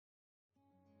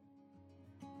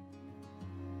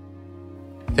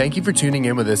Thank you for tuning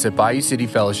in with us at Bayou City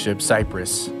Fellowship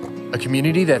Cypress, a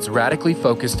community that's radically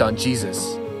focused on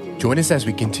Jesus. Join us as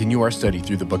we continue our study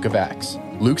through the book of Acts,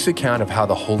 Luke's account of how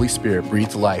the Holy Spirit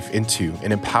breathed life into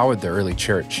and empowered the early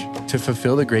church to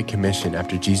fulfill the Great Commission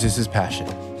after Jesus' passion.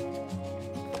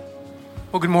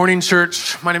 Well, good morning,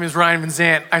 church. My name is Ryan Van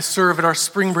Zant. I serve at our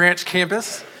Spring Branch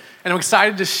campus, and I'm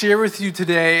excited to share with you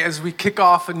today as we kick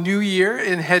off a new year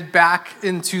and head back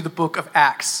into the book of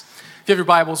Acts. If you have your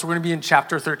Bibles, we're going to be in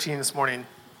chapter 13 this morning.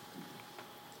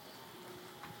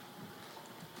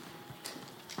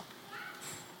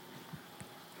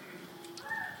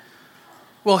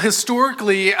 Well,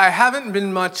 historically, I haven't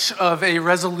been much of a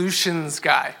resolutions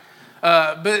guy.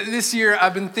 But this year,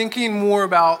 I've been thinking more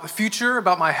about the future,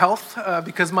 about my health,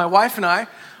 because my wife and I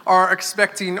are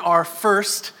expecting our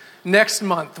first next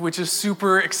month, which is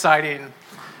super exciting.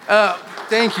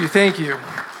 Thank you.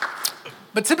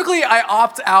 But typically, I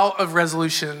opt out of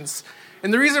resolutions.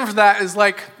 And the reason for that is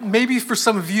maybe for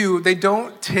some of you, they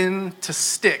don't tend to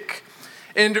stick.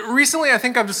 And recently, I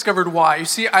think I've discovered why. You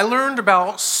see, I learned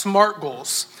about SMART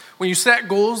goals. When you set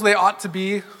goals, they ought to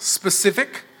be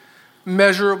specific,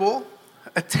 measurable,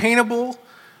 attainable,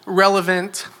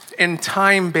 relevant, and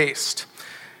time-based.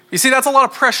 You see, that's a lot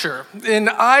of pressure. And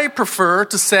I prefer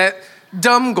to set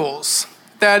dumb goals.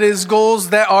 That is, goals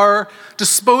that are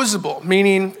disposable,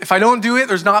 meaning if I don't do it,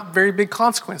 there's not very big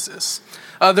consequences.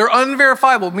 They're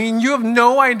unverifiable, meaning you have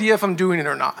no idea if I'm doing it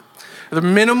or not. They're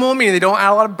minimal, meaning they don't add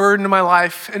a lot of burden to my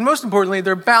life. And most importantly,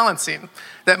 they're balancing.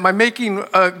 That by making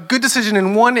a good decision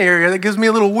in one area, that gives me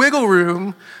a little wiggle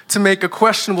room to make a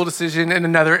questionable decision in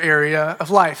another area of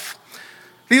life.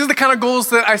 These are the kind of goals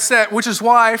that I set, which is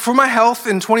why for my health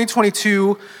in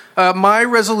 2022, my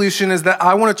resolution is that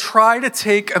I want to try to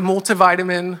take a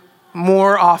multivitamin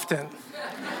more often.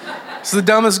 It's the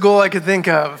dumbest goal I could think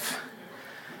of.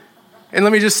 And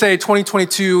let me just say,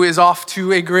 2022 is off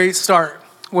to a great start.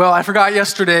 Well, I forgot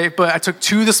yesterday, but I took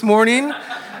 2 this morning,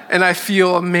 and I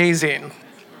feel amazing.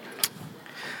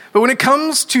 But when it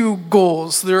comes to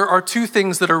goals, there are 2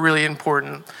 things that are really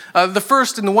important. The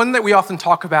first, and the one that we often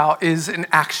talk about, is an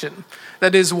action.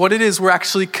 That is, what it is we're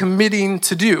actually committing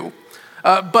to do.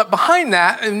 But behind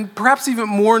that, and perhaps even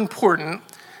more important,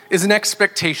 is an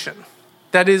expectation.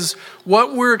 That is,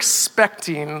 what we're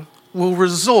expecting will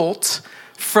result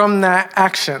from that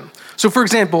action. So for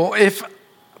example, if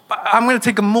I'm going to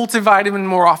take a multivitamin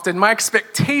more often, my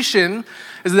expectation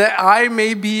is that I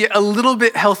may be a little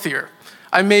bit healthier.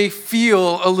 I may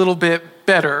feel a little bit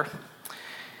better.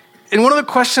 And one of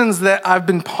the questions that I've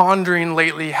been pondering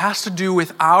lately has to do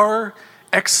with our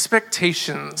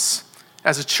expectations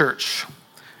as a church.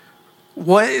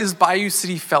 What is Bayou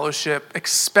City Fellowship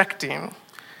expecting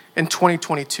in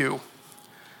 2022?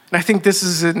 And I think this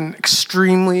is an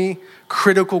extremely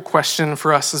critical question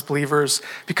for us as believers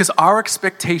because our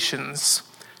expectations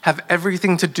have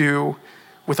everything to do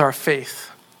with our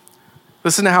faith.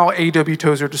 Listen to how A.W.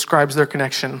 Tozer describes their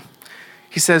connection.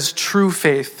 He says, true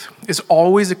faith is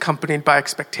always accompanied by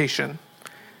expectation.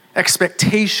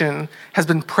 Expectation has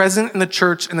been present in the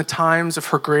church in the times of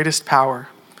her greatest power.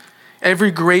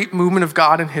 Every great movement of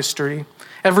God in history,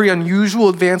 every unusual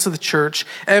advance of the church,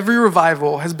 every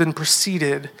revival has been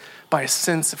preceded by a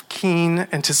sense of keen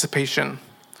anticipation.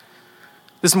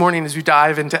 This morning, as we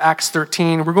dive into Acts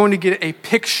 13, we're going to get a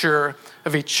picture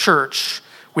of a church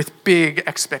with big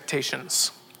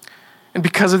expectations. And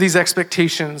because of these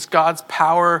expectations, God's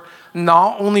power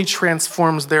not only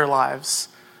transforms their lives,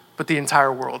 but the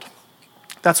entire world.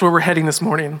 That's where we're heading this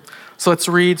morning. So let's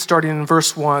read starting in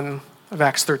verse 1 of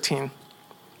Acts 13. It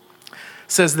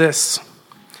says this,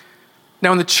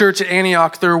 Now in the church at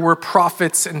Antioch, there were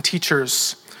prophets and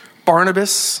teachers,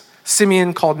 Barnabas,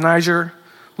 Simeon called Niger,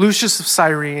 Lucius of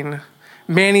Cyrene,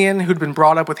 Manaen, who'd been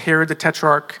brought up with Herod the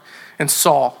Tetrarch, and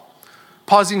Saul.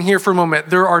 Pausing here for a moment,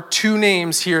 there are 2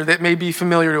 names here that may be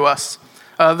familiar to us.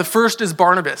 The first is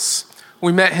Barnabas.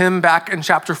 We met him back in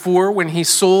chapter 4 when he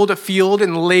sold a field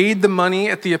and laid the money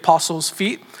at the apostles'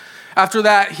 feet. After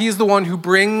that, he's the one who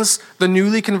brings the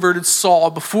newly converted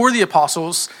Saul before the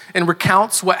apostles and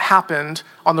recounts what happened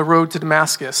on the road to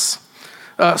Damascus.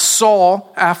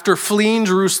 Saul, after fleeing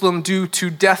Jerusalem due to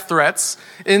death threats,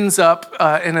 ends up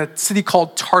in a city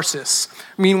called Tarsus.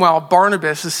 Meanwhile,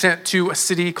 Barnabas is sent to a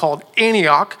city called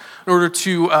Antioch in order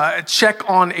to check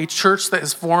on a church that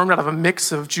is formed out of a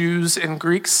mix of Jews and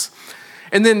Greeks.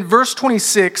 And then verse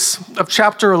 26 of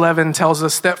chapter 11 tells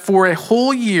us that for a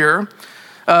whole year,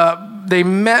 they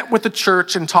met with the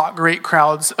church and taught great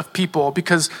crowds of people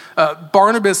because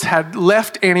Barnabas had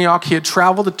left Antioch, he had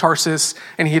traveled to Tarsus,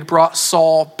 and he had brought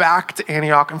Saul back to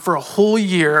Antioch. And for a whole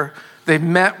year, they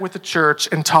met with the church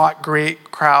and taught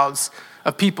great crowds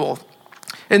of people.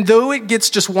 And though it gets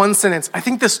just one sentence, I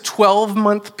think this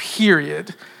 12-month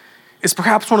period is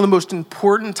perhaps one of the most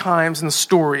important times in the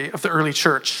story of the early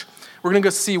church. We're going to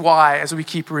go see why as we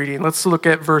keep reading. Let's look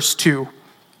at verse 2.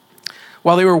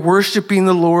 While they were worshiping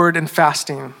the Lord and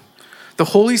fasting, the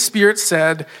Holy Spirit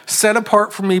said, "Set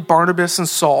apart for me Barnabas and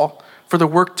Saul for the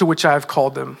work to which I have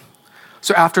called them."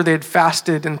 So after they had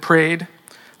fasted and prayed,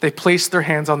 they placed their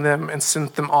hands on them and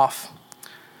sent them off.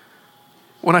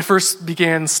 When I first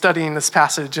began studying this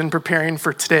passage and preparing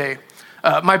for today,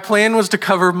 my plan was to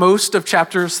cover most of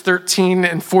chapters 13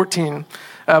 and 14.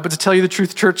 But to tell you the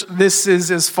truth, church, this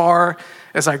is as far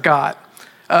as I got.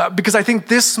 Because I think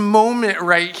this moment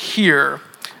right here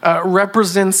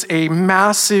represents a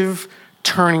massive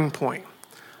turning point,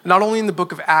 not only in the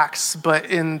book of Acts, but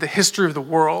in the history of the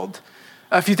world.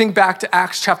 If you think back to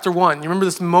Acts chapter 1, you remember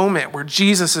this moment where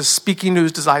Jesus is speaking to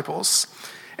his disciples,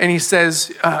 and he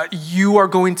says, you are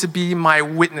going to be my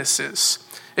witnesses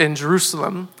in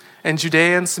Jerusalem and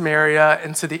Judea and Samaria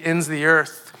and to the ends of the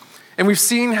earth. And we've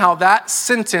seen how that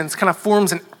sentence kind of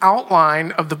forms an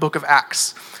outline of the book of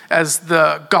Acts as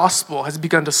the gospel has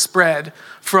begun to spread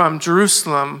from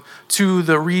Jerusalem to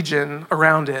the region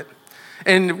around it.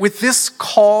 And with this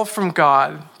call from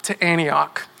God to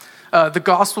Antioch, the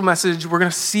gospel message, we're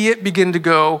going to see it begin to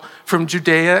go from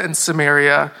Judea and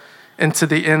Samaria and to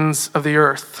the ends of the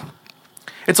earth.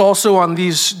 It's also on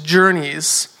these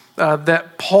journeys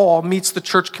that Paul meets the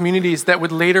church communities that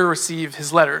would later receive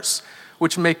his letters,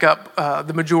 which make up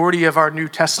the majority of our New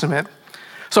Testament.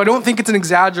 So I don't think it's an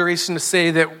exaggeration to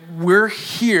say that we're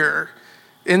here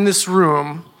in this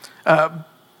room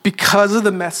because of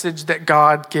the message that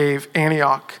God gave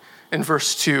Antioch in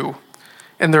verse 2,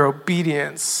 and their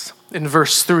obedience in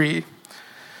verse 3,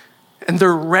 and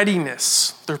their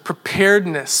readiness, their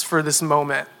preparedness for this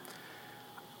moment,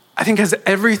 I think has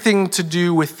everything to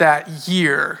do with that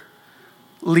year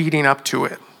leading up to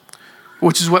it,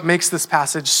 which is what makes this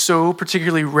passage so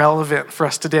particularly relevant for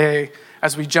us today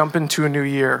as we jump into a new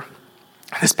year.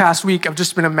 This past week, I've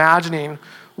just been imagining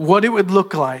what it would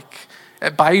look like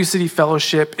at Bayou City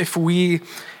Fellowship if we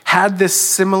had this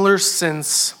similar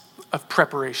sense of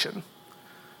preparation.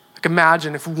 Like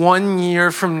imagine if 1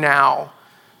 year from now,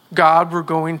 God were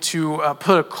going to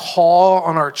put a call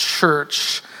on our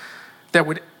church that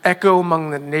would echo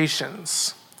among the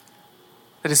nations,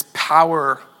 that his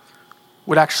power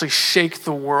would actually shake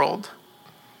the world.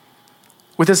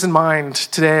 With this in mind,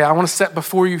 today I want to set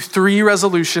before you 3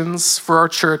 resolutions for our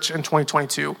church in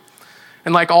 2022.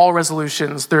 And like all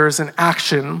resolutions, there is an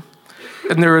action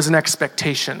and there is an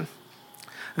expectation.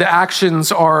 The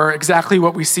actions are exactly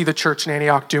what we see the church in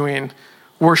Antioch doing: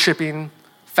 worshiping,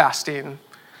 fasting,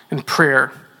 and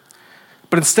prayer.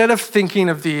 But instead of thinking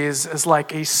of these as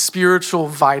like a spiritual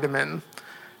vitamin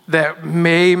that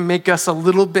may make us a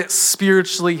little bit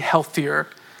spiritually healthier,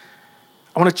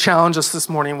 I want to challenge us this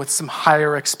morning with some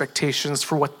higher expectations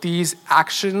for what these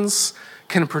actions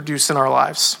can produce in our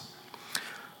lives.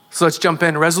 So let's jump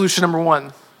in. Resolution number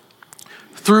 1.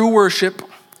 Through worship,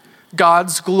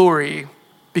 God's glory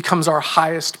becomes our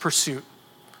highest pursuit.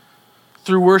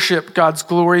 Through worship, God's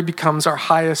glory becomes our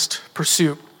highest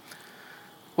pursuit.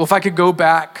 Well, if I could go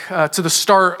back to the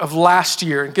start of last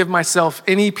year and give myself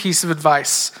any piece of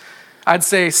advice, I'd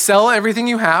say sell everything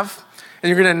you have, and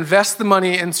you're going to invest the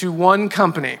money into one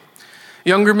company.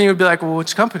 Younger me would be like, well,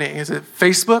 which company? Is it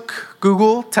Facebook,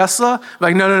 Google, Tesla?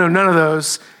 Like, no, none of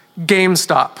those.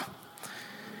 GameStop.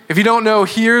 If you don't know,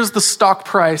 here's the stock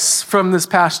price from this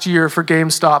past year for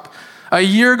GameStop. A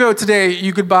year ago today,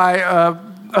 you could buy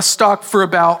a stock for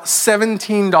about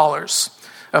 $17.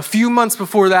 A few months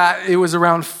before that, it was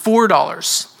around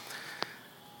 $4.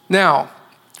 Now,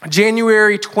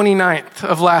 January 29th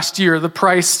of last year, the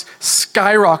price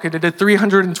skyrocketed at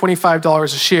 $325 a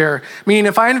share, meaning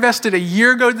if I invested a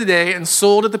year ago today and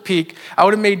sold at the peak, I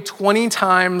would have made 20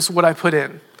 times what I put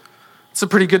in. It's a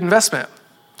pretty good investment.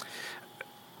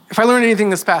 If I learned anything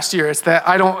this past year, it's that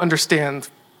I don't understand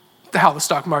how the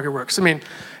stock market works. I mean,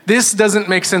 this doesn't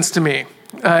make sense to me.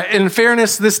 In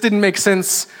fairness, this didn't make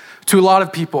sense to a lot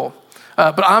of people,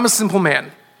 but I'm a simple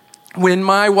man. When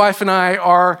my wife and I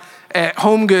are at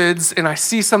Home Goods and I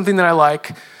see something that I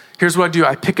like, here's what I do.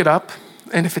 I pick it up,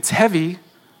 and if it's heavy,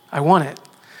 I want it.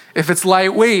 If it's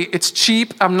lightweight, it's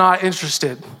cheap, I'm not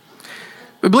interested.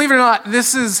 But believe it or not,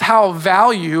 this is how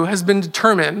value has been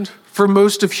determined for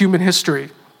most of human history.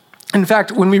 In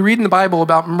fact, when we read in the Bible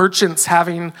about merchants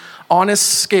having honest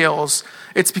scales,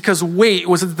 it's because weight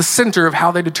was at the center of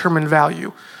how they determined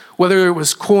value. Whether it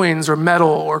was coins or metal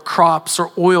or crops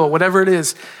or oil, whatever it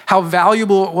is, how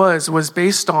valuable it was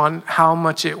based on how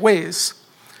much it weighs.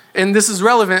 And this is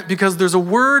relevant because there's a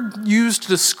word used to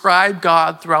describe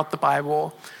God throughout the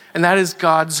Bible, and that is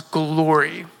God's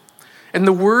glory. And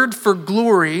the word for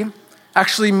glory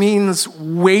actually means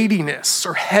weightiness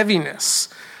or heaviness.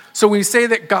 So when we say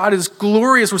that God is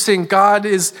glorious, we're saying God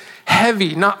is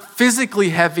heavy, not physically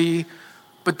heavy,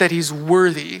 but that he's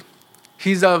worthy.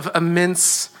 He's of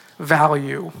immense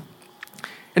value.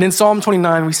 And in Psalm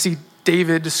 29, we see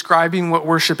David describing what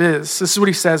worship is. This is what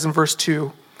he says in verse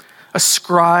 2.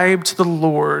 Ascribe to the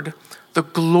Lord the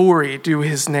glory due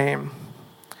his name.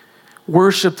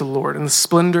 Worship the Lord in the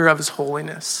splendor of his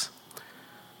holiness.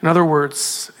 In other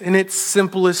words, in its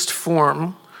simplest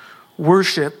form,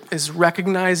 worship is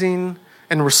recognizing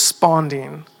and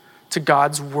responding to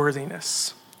God's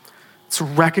worthiness. It's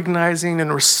recognizing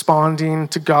and responding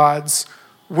to God's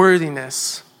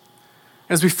worthiness.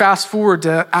 As we fast forward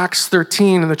to Acts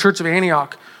 13 in the church of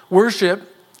Antioch,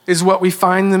 worship is what we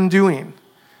find them doing.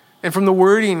 And from the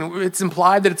wording, it's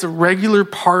implied that it's a regular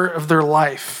part of their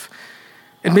life.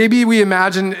 And maybe we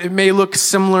imagine it may look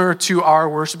similar to our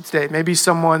worship today. Maybe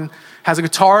someone has a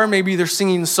guitar, maybe they're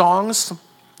singing songs.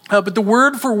 But the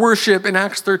word for worship in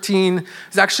Acts 13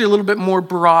 is actually a little bit more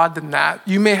broad than that.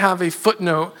 You may have a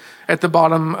footnote at the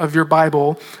bottom of your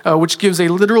Bible, which gives a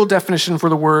literal definition for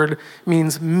the word,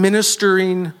 means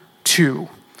ministering to.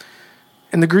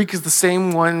 And the Greek is the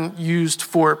same one used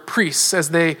for priests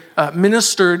as they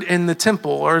ministered in the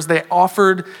temple or as they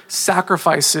offered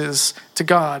sacrifices to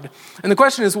God. And the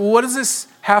question is, what does this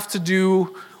have to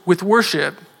do with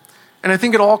worship? And I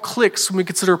think it all clicks when we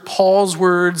consider Paul's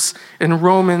words in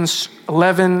Romans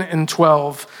 11 and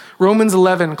 12. Romans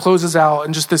 11 closes out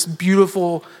in just this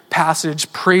beautiful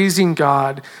passage praising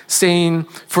God, saying,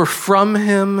 "For from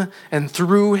him and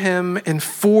through him and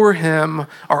for him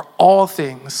are all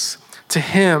things. To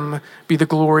him be the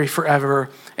glory forever.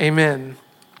 Amen."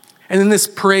 And then this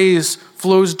praise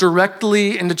flows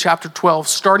directly into chapter 12,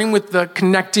 starting with the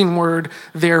connecting word,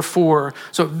 therefore.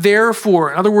 So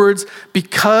therefore, in other words,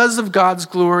 because of God's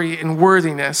glory and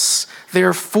worthiness,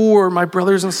 therefore, my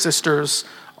brothers and sisters,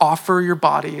 offer your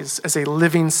bodies as a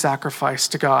living sacrifice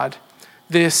to God.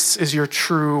 This is your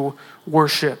true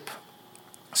worship.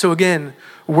 So again,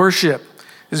 worship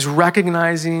is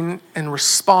recognizing and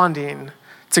responding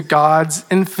to God's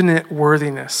infinite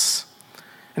worthiness.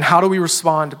 And how do we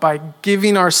respond? By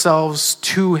giving ourselves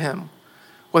to him,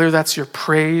 whether that's your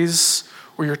praise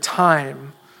or your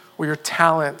time or your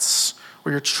talents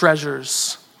or your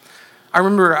treasures. I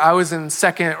remember I was in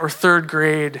second or third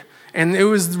grade, and it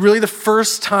was really the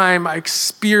first time I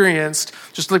experienced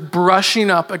just like brushing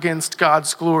up against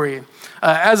God's glory.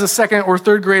 As a second or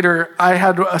third grader, I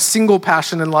had a single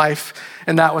passion in life,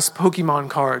 and that was Pokemon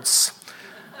cards.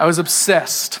 I was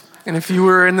obsessed. And if you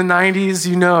were in the 90s,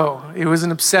 you know, it was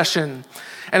an obsession.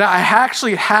 And I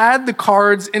actually had the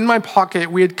cards in my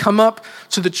pocket. We had come up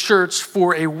to the church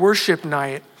for a worship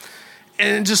night.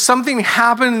 And just something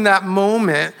happened in that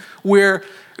moment where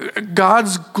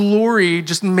God's glory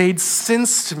just made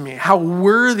sense to me, how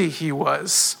worthy he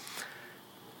was.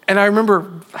 And I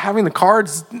remember having the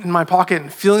cards in my pocket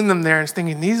and feeling them there and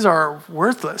thinking, these are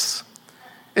worthless.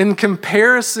 In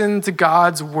comparison to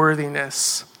God's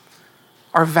worthiness,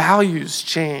 our values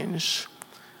change.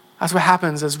 That's what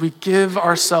happens as we give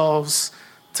ourselves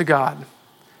to God,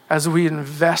 as we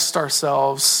invest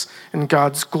ourselves in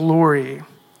God's glory,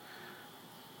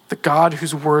 the God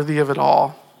who's worthy of it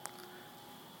all.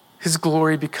 His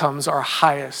glory becomes our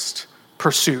highest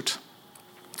pursuit.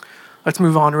 Let's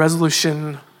move on.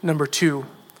 Resolution number 2.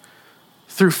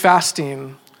 Through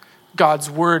fasting, God's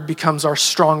word becomes our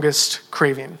strongest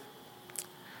craving.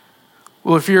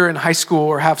 Well, if you're in high school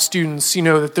or have students, you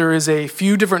know that there is a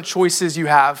few different choices you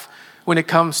have when it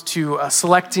comes to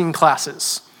selecting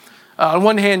classes. On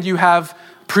one hand, you have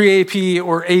pre-AP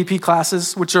or AP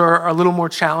classes, which are a little more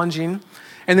challenging.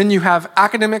 And then you have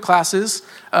academic classes,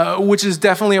 which is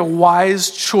definitely a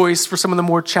wise choice for some of the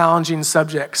more challenging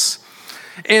subjects.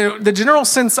 And the general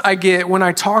sense I get when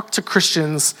I talk to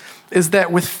Christians is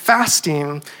that with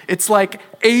fasting, it's like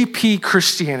AP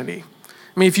Christianity.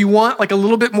 I mean, if you want like a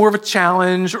little bit more of a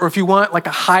challenge, or if you want like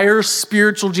a higher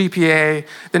spiritual GPA,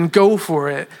 then go for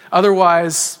it.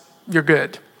 Otherwise, you're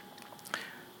good.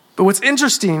 But what's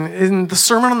interesting, in the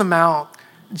Sermon on the Mount,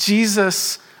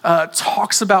 Jesus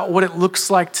talks about what it looks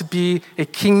like to be a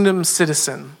kingdom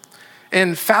citizen.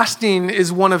 And fasting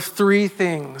is one of 3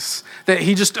 things that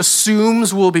he just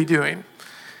assumes we'll be doing.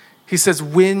 He says,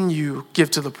 when you give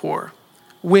to the poor,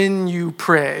 when you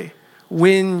pray,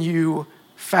 when you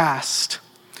fast.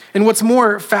 And what's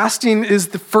more, fasting is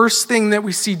the first thing that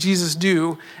we see Jesus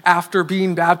do after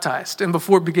being baptized and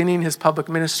before beginning his public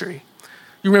ministry.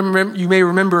 You may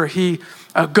remember he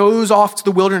goes off to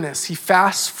the wilderness. He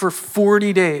fasts for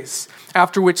 40 days,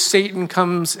 after which Satan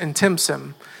comes and tempts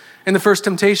him. In the first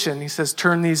temptation, he says,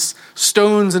 turn these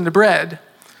stones into bread.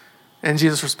 And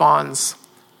Jesus responds,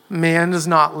 man does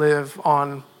not live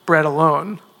on bread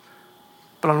alone,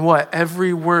 but on what?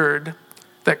 Every word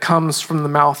that comes from the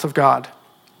mouth of God.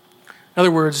 In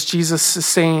other words, Jesus is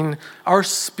saying our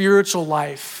spiritual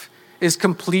life is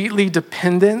completely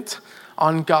dependent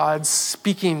on God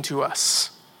speaking to us.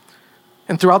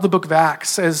 And throughout the book of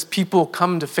Acts, as people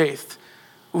come to faith,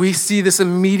 we see this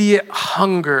immediate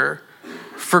hunger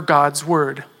for God's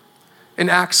word. In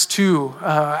Acts 2,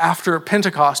 after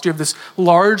Pentecost, you have this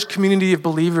large community of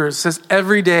believers. It says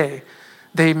every day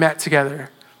they met together.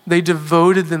 They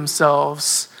devoted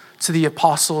themselves to the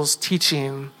apostles'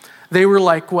 teaching. They were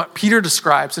like what Peter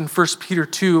describes in 1 Peter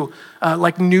 2,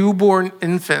 like newborn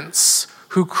infants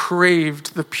who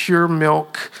craved the pure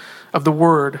milk of the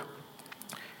word.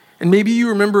 And maybe you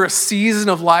remember a season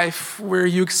of life where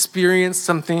you experienced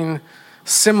something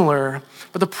similar.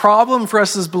 But the problem for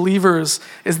us as believers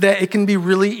is that it can be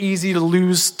really easy to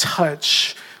lose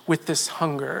touch with this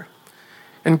hunger.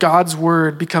 And God's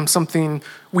word becomes something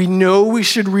we know we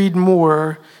should read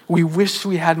more, we wish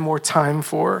we had more time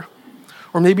for.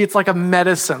 Or maybe it's like a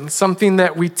medicine, something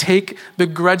that we take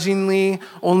begrudgingly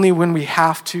only when we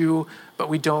have to, but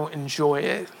we don't enjoy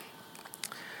it.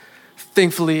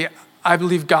 Thankfully, I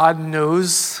believe God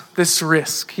knows this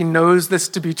risk. He knows this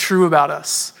to be true about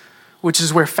us, which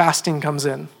is where fasting comes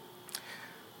in.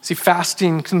 See,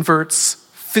 fasting converts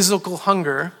physical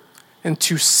hunger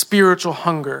into spiritual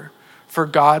hunger for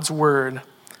God's word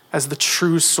as the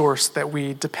true source that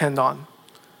we depend on.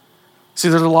 See,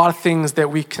 there's a lot of things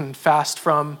that we can fast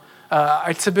from.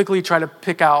 I typically try to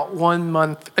pick out 1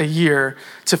 month a year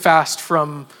to fast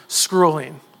from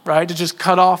scrolling, right? To just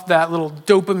cut off that little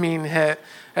dopamine hit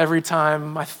every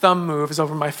time my thumb moves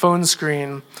over my phone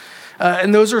screen.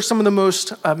 And those are some of the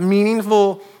most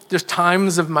meaningful just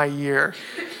times of my year.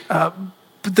 But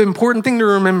the important thing to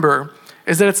remember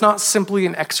is that it's not simply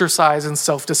an exercise in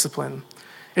self-discipline.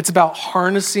 It's about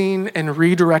harnessing and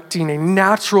redirecting a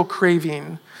natural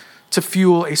craving to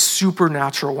fuel a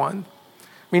supernatural one.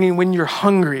 Meaning when you're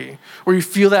hungry or you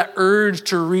feel that urge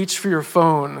to reach for your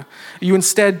phone, you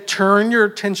instead turn your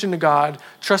attention to God,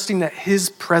 trusting that his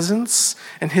presence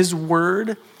and his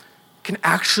word can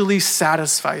actually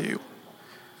satisfy you.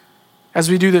 As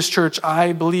we do this, church,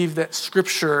 I believe that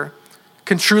scripture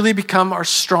can truly become our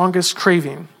strongest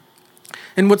craving.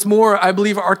 And what's more, I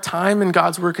believe our time in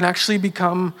God's word can actually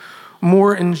become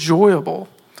more enjoyable.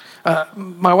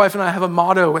 My wife and I have a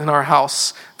motto in our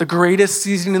house: the greatest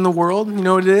season in the world, you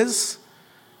know what it is?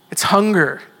 It's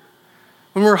hunger.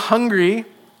 When we're hungry,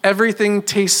 everything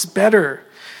tastes better.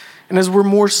 And as we're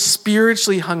more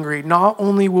spiritually hungry, not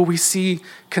only will we see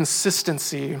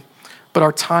consistency, but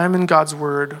our time in God's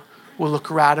word will look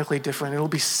radically different. It'll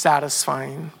be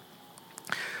satisfying.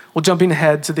 Well, jumping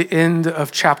ahead to the end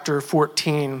of chapter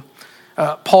 14,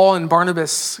 Paul and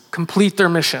Barnabas complete their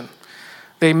mission.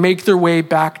 They make their way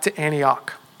back to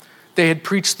Antioch. They had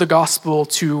preached the gospel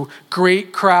to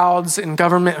great crowds and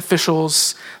government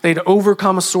officials. They'd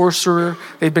overcome a sorcerer.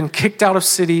 They'd been kicked out of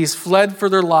cities, fled for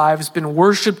their lives, been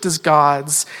worshipped as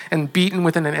gods, and beaten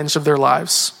within an inch of their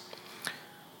lives.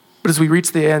 But as we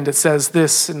reach the end, it says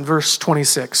this in verse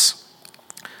 26.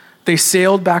 They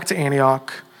sailed back to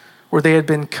Antioch, where they had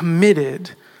been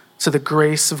committed to the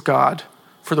grace of God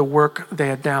for the work they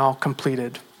had now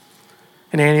completed.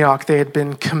 In Antioch, they had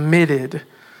been committed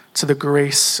to the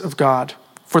grace of God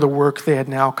for the work they had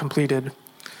now completed.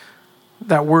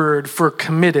 That word for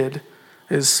committed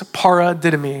is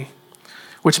paradidomi,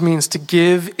 which means to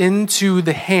give into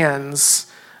the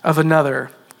hands of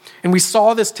another. And we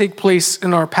saw this take place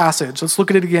in our passage. Let's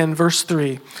look at it again, verse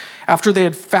 3. After they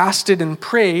had fasted and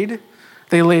prayed,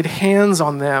 they laid hands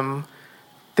on them.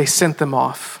 They sent them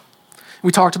off.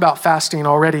 We talked about fasting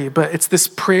already, but it's this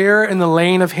prayer and the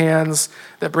laying of hands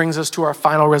that brings us to our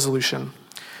final resolution.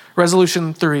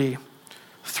 Resolution 3,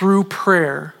 through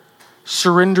prayer,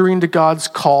 surrendering to God's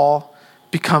call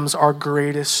becomes our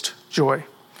greatest joy.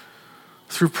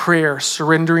 Through prayer,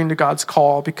 surrendering to God's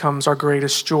call becomes our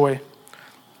greatest joy.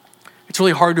 It's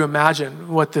really hard to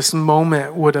imagine what this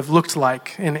moment would have looked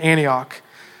like in Antioch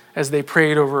as they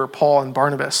prayed over Paul and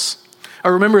Barnabas. I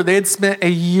remember they had spent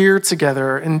a year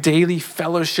together in daily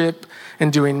fellowship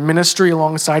and doing ministry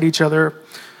alongside each other.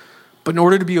 But in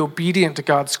order to be obedient to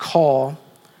God's call,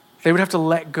 they would have to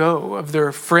let go of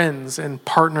their friends and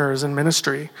partners in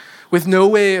ministry with no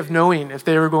way of knowing if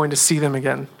they were going to see them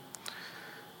again.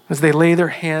 As they lay their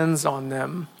hands on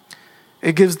them,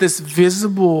 it gives this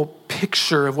visible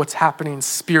picture of what's happening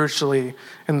spiritually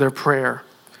in their prayer.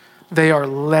 They are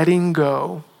letting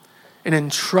go and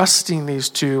entrusting these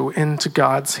two into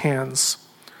God's hands.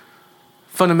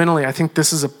 Fundamentally, I think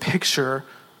this is a picture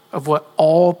of what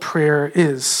all prayer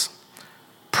is.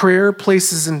 Prayer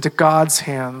places into God's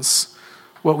hands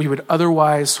what we would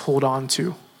otherwise hold on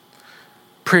to.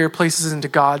 Prayer places into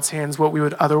God's hands what we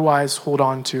would otherwise hold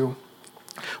on to.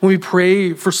 When we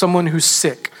pray for someone who's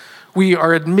sick, we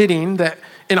are admitting that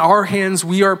in our hands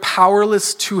we are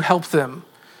powerless to help them.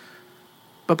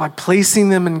 But by placing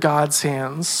them in God's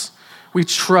hands, we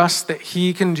trust that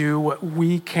he can do what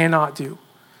we cannot do.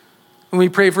 When we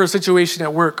pray for a situation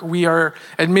at work, we are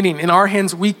admitting in our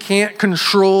hands we can't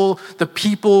control the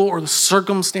people or the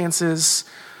circumstances,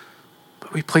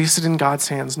 but we place it in God's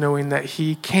hands knowing that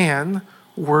he can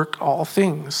work all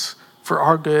things for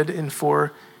our good and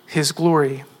for his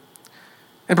glory.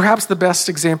 And perhaps the best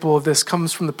example of this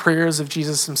comes from the prayers of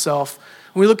Jesus himself.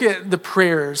 When we look at the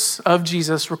prayers of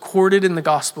Jesus recorded in the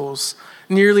Gospels,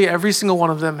 nearly every single one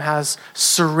of them has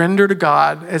surrender to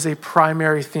God as a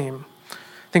primary theme.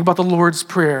 Think about the Lord's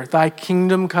Prayer, thy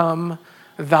kingdom come,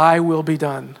 thy will be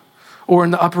done. Or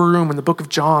in the upper room in the book of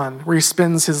John, where he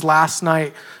spends his last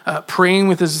night praying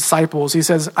with his disciples. He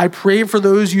says, I pray for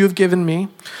those you have given me,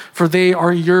 for they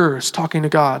are yours, talking to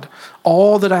God.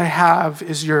 All that I have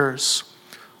is yours.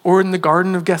 Or in the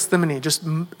Garden of Gethsemane, just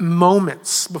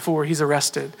moments before he's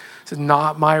arrested. He said,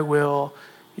 not my will,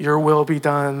 your will be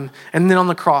done. And then on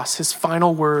the cross, his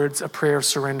final words, a prayer of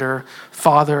surrender.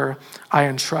 Father, I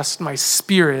entrust my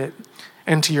spirit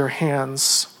into your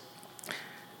hands.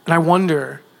 And I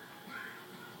wonder,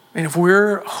 and if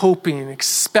we're hoping,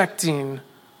 expecting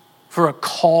for a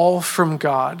call from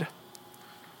God,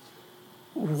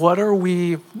 what are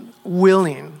we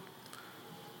willing?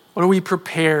 What are we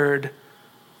prepared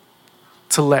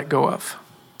to let go of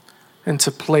and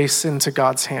to place into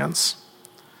God's hands?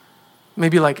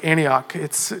 Maybe like Antioch,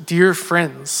 it's dear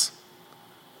friends.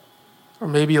 Or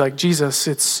maybe like Jesus,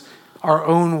 it's our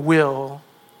own will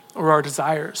or our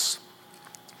desires.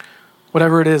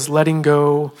 Whatever it is, letting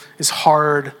go is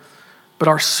hard, but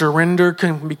our surrender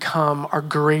can become our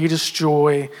greatest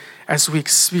joy as we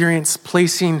experience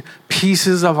placing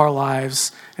pieces of our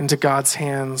lives into God's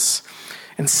hands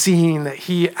and seeing that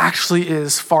he actually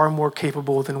is far more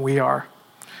capable than we are.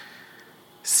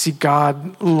 See,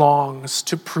 God longs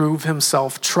to prove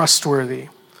himself trustworthy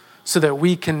so that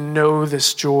we can know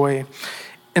this joy.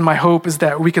 And my hope is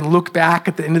that we can look back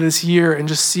at the end of this year and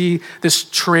just see this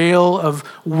trail of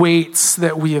weights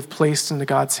that we have placed into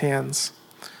God's hands,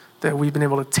 that we've been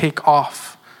able to take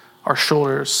off our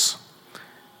shoulders,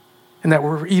 and that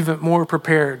we're even more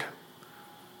prepared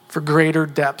for greater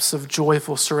depths of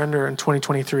joyful surrender in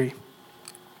 2023.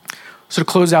 So to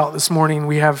close out this morning,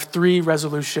 we have 3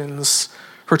 resolutions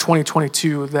for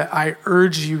 2022 that I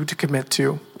urge you to commit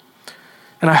to.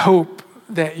 And I hope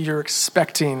that you're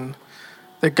expecting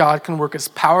that God can work as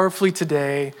powerfully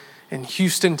today in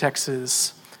Houston,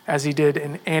 Texas, as he did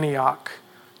in Antioch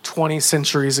 20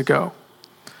 centuries ago.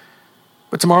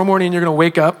 But tomorrow morning, you're going to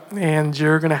wake up and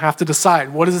you're going to have to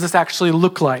decide, what does this actually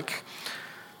look like?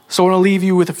 So I want to leave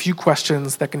you with a few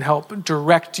questions that can help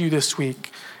direct you this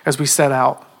week as we set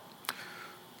out.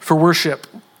 For worship,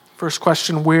 first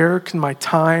question, where can my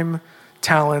time,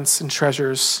 talents, and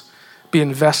treasures be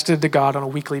invested to God on a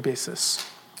weekly basis?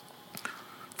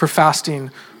 For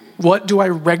fasting, what do I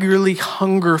regularly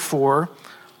hunger for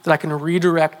that I can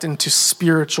redirect into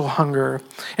spiritual hunger?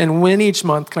 And when each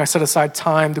month can I set aside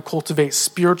time to cultivate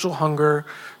spiritual hunger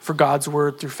for God's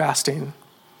word through fasting?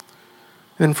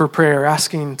 And then for prayer,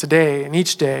 asking today and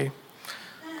each day,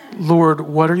 Lord,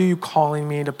 what are you calling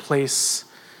me to place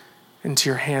into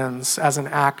your hands as an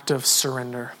act of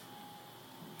surrender?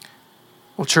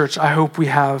 Well, church, I hope we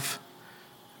have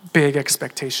big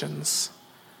expectations,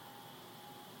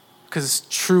 because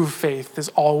true faith is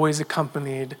always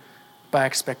accompanied by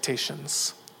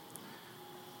expectations.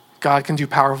 God can do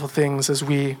powerful things as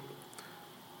we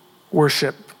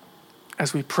worship,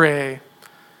 as we pray,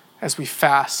 as we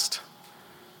fast.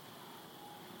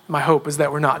 My hope is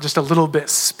that we're not just a little bit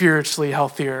spiritually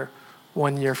healthier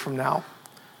 1 year from now,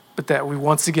 but that we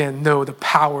once again know the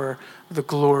power, the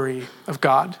glory of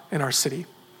God in our city.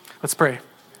 Let's pray.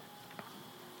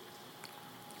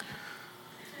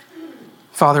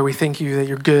 Father, we thank you that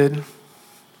you're good.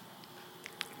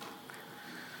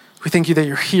 We thank you that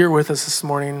you're here with us this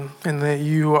morning and that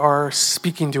you are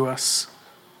speaking to us.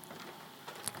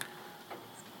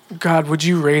 God, would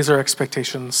you raise our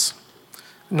expectations?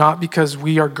 Not because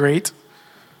we are great,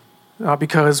 not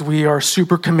because we are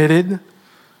super committed,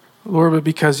 Lord, but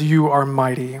because you are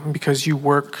mighty and because you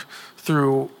work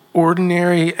through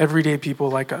ordinary, everyday people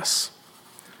like us.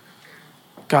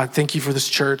 God, thank you for this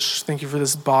church. Thank you for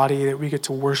this body that we get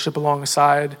to worship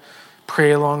alongside,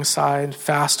 pray alongside,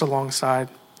 fast alongside.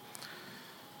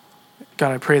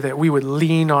 God, I pray that we would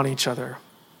lean on each other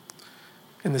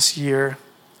in this year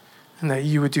and that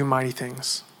you would do mighty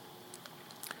things.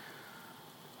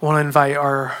 I want to invite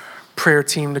our prayer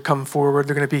team to come forward.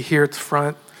 They're going to be here at the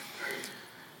front.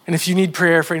 And if you need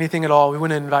prayer for anything at all, we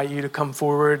want to invite you to come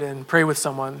forward and pray with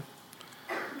someone.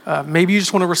 Maybe you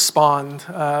just want to respond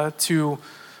to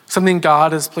something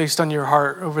God has placed on your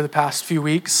heart over the past few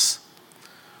weeks.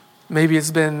 Maybe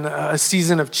it's been a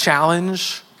season of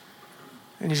challenge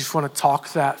and you just want to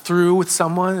talk that through with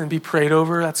someone and be prayed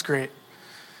over. That's great.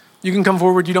 You can come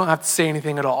forward. You don't have to say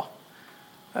anything at all.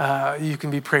 You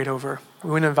can be prayed over.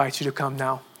 We want to invite you to come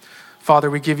now. Father,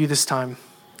 we give you this time.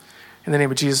 In the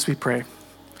name of Jesus, we pray.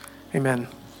 Amen.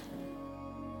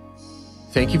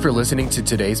 Thank you for listening to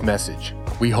today's message.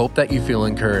 We hope that you feel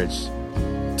encouraged.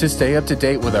 To stay up to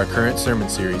date with our current sermon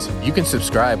series, you can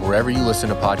subscribe wherever you listen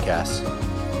to podcasts.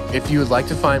 If you would like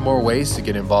to find more ways to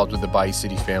get involved with the Bayou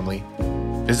City family,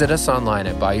 visit us online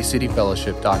at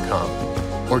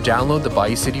BayouCityFellowship.com or download the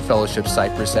Bayou City Fellowship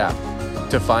Cypress app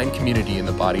to find community in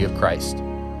the body of Christ.